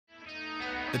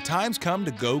The time's come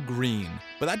to go green,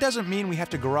 but that doesn't mean we have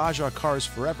to garage our cars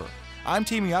forever. I'm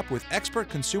teaming up with expert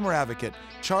consumer advocate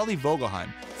Charlie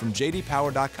Vogelheim from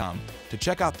jdpower.com to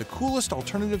check out the coolest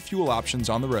alternative fuel options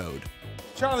on the road.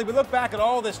 Charlie, we look back at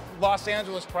all this Los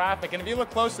Angeles traffic, and if you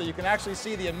look closely, you can actually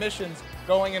see the emissions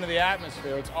going into the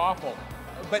atmosphere. It's awful.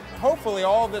 But hopefully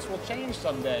all of this will change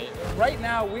someday. Right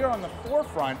now, we are on the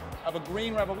forefront of a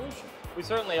green revolution. We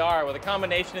certainly are. With a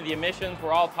combination of the emissions,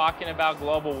 we're all talking about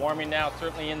global warming now, it's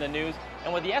certainly in the news.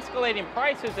 And with the escalating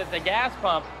prices at the gas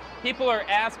pump, people are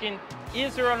asking,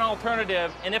 is there an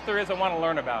alternative? And if there is, I want to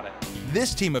learn about it.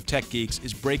 This team of tech geeks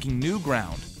is breaking new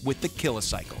ground with the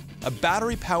Killacycle, a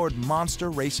battery-powered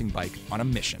monster racing bike on a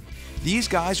mission. These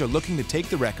guys are looking to take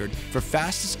the record for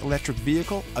fastest electric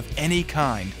vehicle of any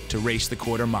kind to race the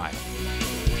quarter mile.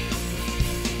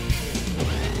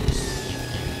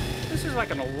 This is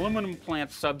like an aluminum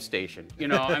plant substation. You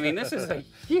know, I mean, this is a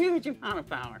huge amount of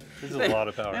power. This is a lot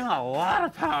of power. There's a lot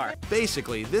of power.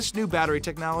 Basically, this new battery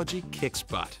technology kicks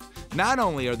butt. Not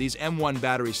only are these M1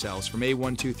 battery cells from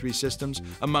A123 Systems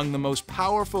among the most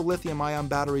powerful lithium-ion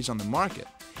batteries on the market,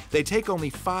 they take only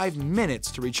 5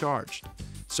 minutes to recharge.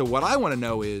 So what I want to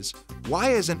know is,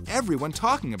 why isn't everyone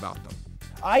talking about them?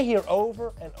 I hear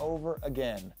over and over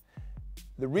again,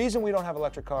 the reason we don't have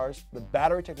electric cars, the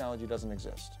battery technology doesn't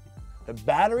exist. The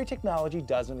battery technology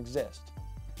doesn't exist.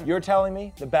 You're telling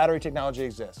me the battery technology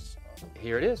exists.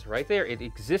 Here it is, right there. It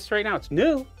exists right now. It's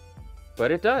new,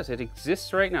 but it does. It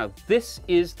exists right now. This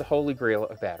is the holy grail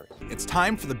of batteries. It's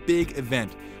time for the big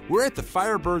event. We're at the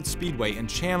Firebird Speedway in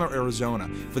Chandler, Arizona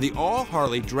for the All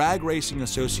Harley Drag Racing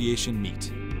Association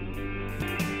meet.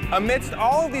 Amidst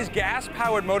all of these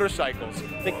gas-powered motorcycles,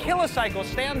 the Killacycle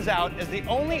stands out as the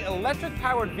only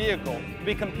electric-powered vehicle to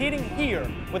be competing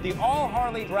here with the All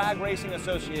Harley Drag Racing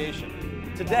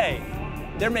Association. Today,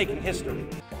 they're making history.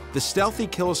 The stealthy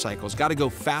Killacycle's got to go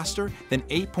faster than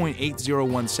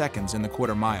 8.801 seconds in the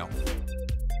quarter mile.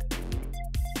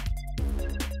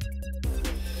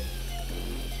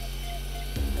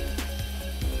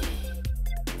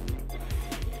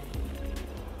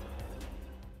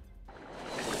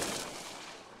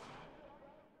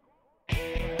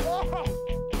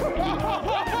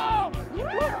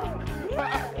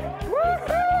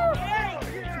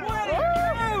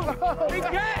 We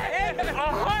got it!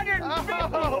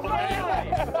 150 miles!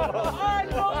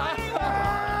 Unbelievable!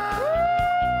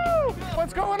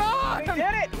 What's going on? We did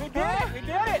it! We did it! We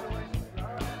did it!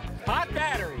 Hot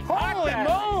battery! Holy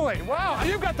moly! Wow,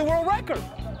 you've got the world record.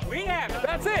 We have it!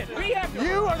 That's it. We have it!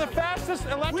 You are the fastest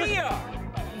electric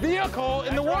vehicle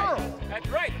in the world. That's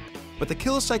right! But the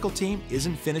Killacycle team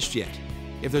isn't finished yet.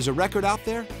 If there's a record out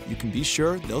there, you can be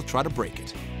sure they'll try to break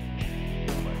it.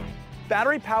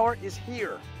 Battery power is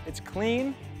here. It's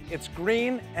clean, it's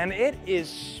green, and it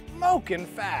is smoking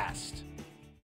fast.